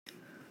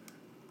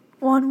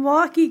When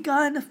Rocky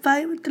got in a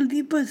fight with the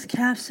Lieber's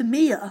cat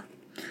Samia,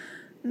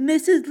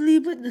 Mrs.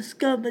 Lieber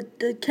discovered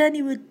that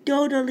Kenny was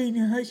totally in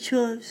her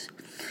chores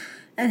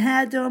and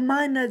had to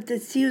remind her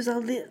that she was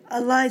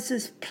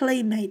Eliza's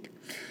playmate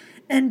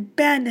and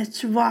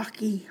banished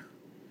Rocky.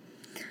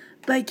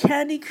 But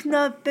Kenny could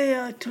not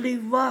bear to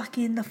leave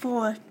Rocky in the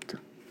forest,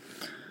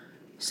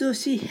 so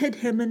she hid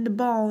him in the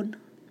barn.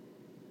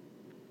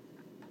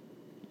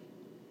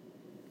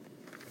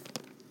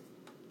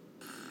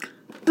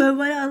 But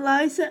when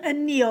Eliza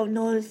and Neil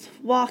noticed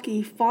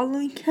Rocky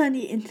following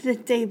Kenny into the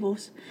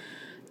stables,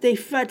 they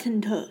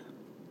threatened her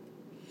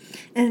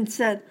and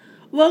said,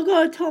 "We're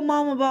going to tell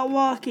Mom about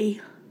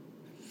Rocky,"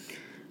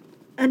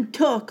 and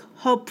took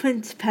her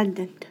prince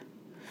pendant.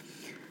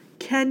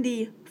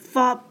 Candy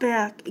fought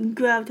back and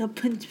grabbed her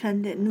prince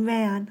pendant and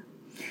ran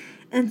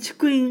and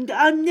screamed,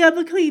 "I'm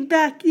never coming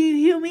back, do you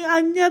hear me?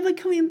 I'm never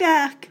coming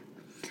back."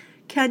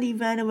 Candy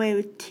ran away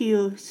with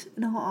tears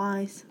in her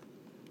eyes.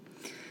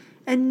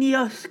 And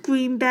Neil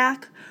screamed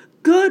back,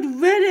 "Good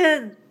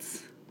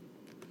riddance!"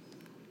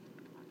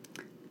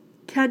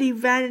 Candy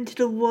ran into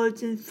the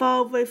woods and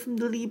far away from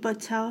the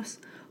Liebert's house.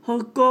 Her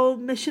goal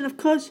mission, of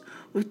course,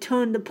 was to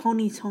return the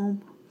ponies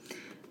home.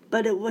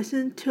 But it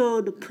wasn't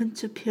until the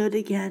prince appeared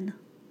again.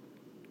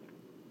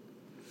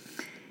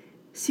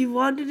 She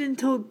wandered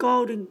into a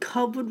garden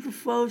covered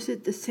with roses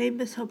the same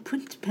as her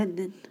prince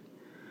pendant,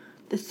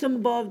 the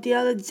symbol of the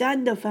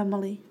Alexander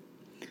family.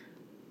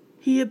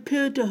 He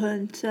appeared to her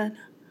and said,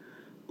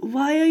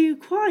 "Why are you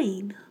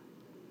crying?"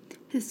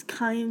 His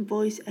kind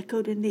voice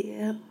echoed in the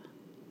air.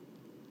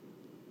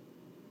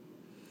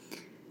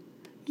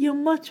 "You're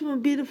much more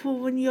beautiful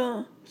when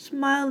you're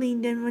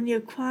smiling than when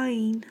you're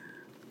crying."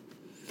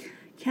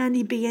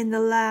 Candy began to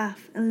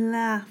laugh and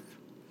laugh.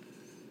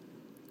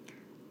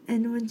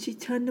 And when she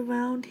turned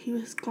around, he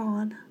was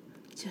gone,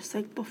 just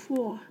like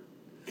before.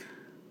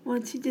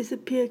 Once he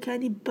disappeared,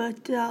 Candy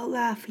burst out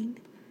laughing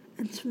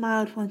and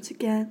smiled once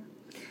again.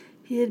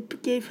 He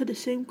gave her the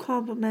same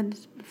compliment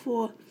as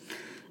before.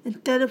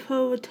 Instead of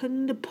her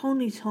returning the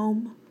ponies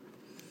home,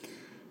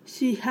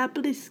 she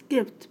happily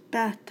skipped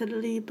back to the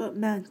Liebert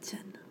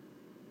mansion,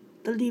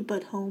 the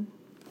Liebert home.